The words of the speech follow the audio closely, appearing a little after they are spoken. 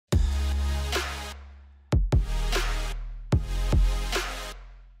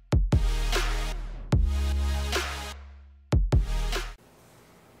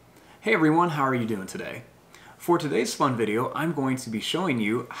Hey everyone, how are you doing today? For today's fun video, I'm going to be showing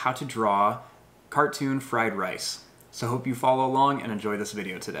you how to draw cartoon fried rice. So hope you follow along and enjoy this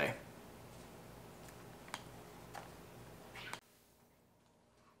video today.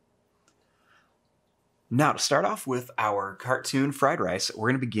 Now to start off with our cartoon fried rice, we're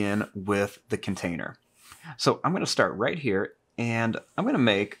going to begin with the container. So I'm going to start right here and I'm going to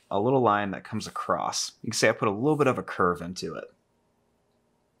make a little line that comes across. You can see I put a little bit of a curve into it.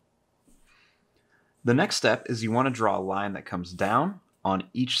 The next step is you want to draw a line that comes down on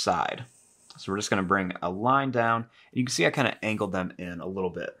each side. So we're just going to bring a line down, and you can see I kind of angled them in a little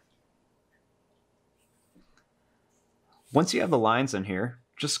bit. Once you have the lines in here,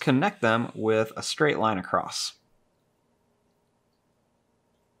 just connect them with a straight line across.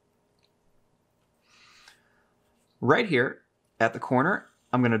 Right here at the corner,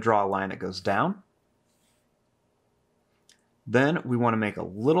 I'm going to draw a line that goes down. Then we want to make a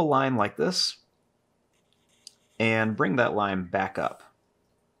little line like this and bring that line back up.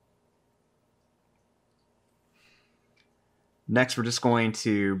 Next, we're just going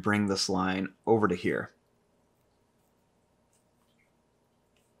to bring this line over to here.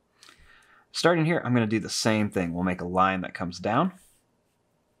 Starting here, I'm going to do the same thing. We'll make a line that comes down.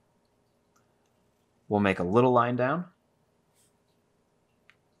 We'll make a little line down.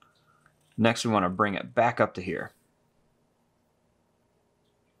 Next, we want to bring it back up to here.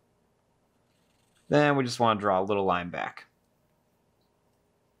 Then we just want to draw a little line back.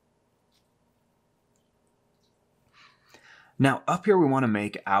 Now up here we want to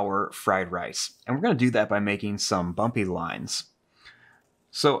make our fried rice, and we're going to do that by making some bumpy lines.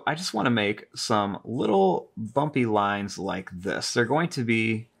 So I just want to make some little bumpy lines like this. They're going to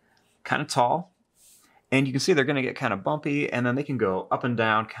be kind of tall, and you can see they're going to get kind of bumpy, and then they can go up and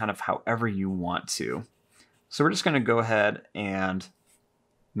down kind of however you want to. So we're just going to go ahead and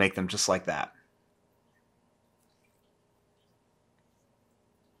make them just like that.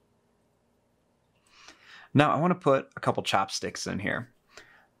 Now I want to put a couple chopsticks in here.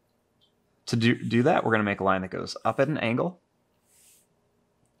 To do that, we're going to make a line that goes up at an angle.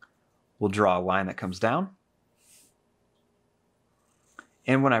 We'll draw a line that comes down.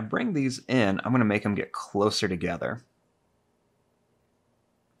 And when I bring these in, I'm going to make them get closer together.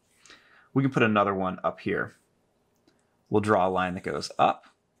 We can put another one up here. We'll draw a line that goes up.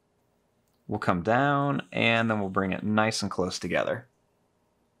 We'll come down, and then we'll bring it nice and close together.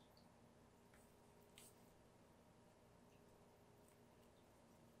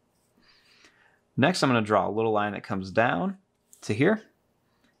 Next, I'm going to draw a little line that comes down to here,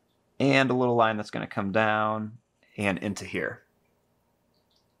 and a little line that's going to come down and into here.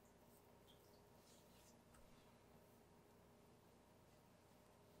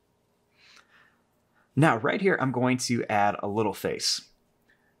 Now, right here, I'm going to add a little face.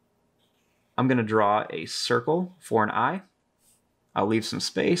 I'm going to draw a circle for an eye. I'll leave some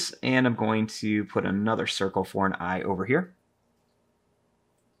space, and I'm going to put another circle for an eye over here.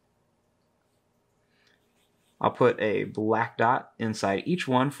 I'll put a black dot inside each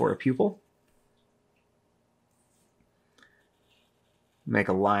one for a pupil. Make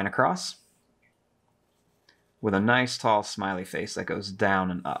a line across with a nice tall smiley face that goes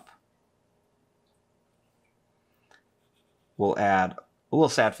down and up. We'll add a little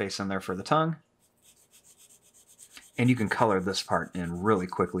sad face in there for the tongue. And you can color this part in really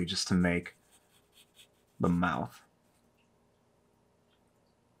quickly just to make the mouth.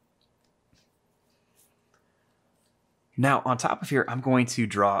 Now, on top of here, I'm going to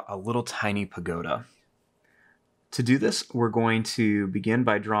draw a little tiny pagoda. To do this, we're going to begin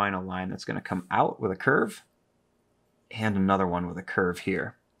by drawing a line that's going to come out with a curve, and another one with a curve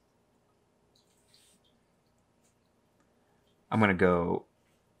here. I'm going to go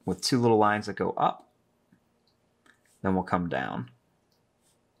with two little lines that go up, then we'll come down.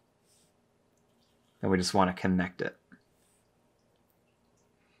 And we just want to connect it.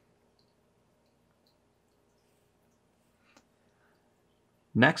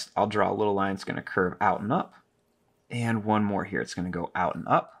 Next, I'll draw a little line that's going to curve out and up, and one more here. It's going to go out and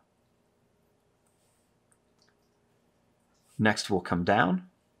up. Next, we'll come down.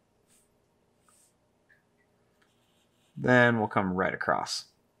 Then we'll come right across.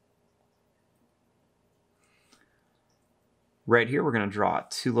 Right here, we're going to draw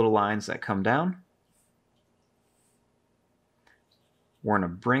two little lines that come down. We're going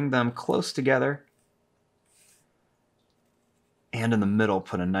to bring them close together. And in the middle,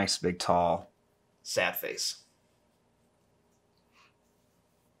 put a nice big tall sad face.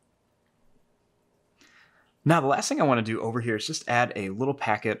 Now the last thing I want to do over here is just add a little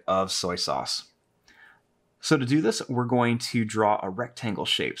packet of soy sauce. So to do this, we're going to draw a rectangle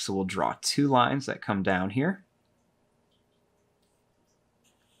shape. So we'll draw 2 lines that come down here.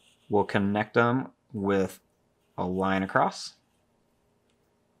 We'll connect them with a line across.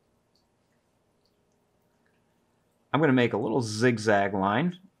 I'm going to make a little zigzag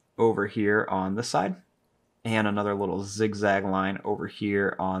line over here on this side, and another little zigzag line over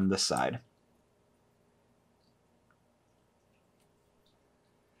here on this side.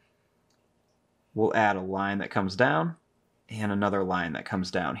 We'll add a line that comes down and another line that comes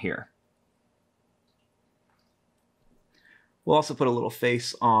down here. We'll also put a little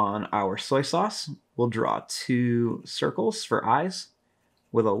face on our soy sauce. We'll draw 2 circles for eyes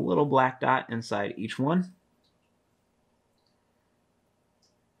with a little black dot inside each one.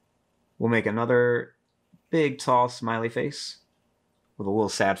 We'll make another big, tall, smiley face with a little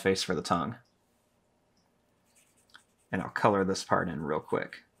sad face for the tongue. And I'll color this part in real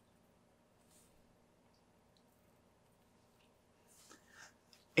quick.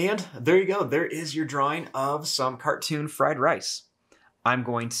 And there you go. There is your drawing of some cartoon fried rice. I'm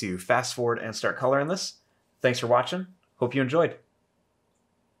going to fast forward and start coloring this. Thanks for watching. Hope you enjoyed.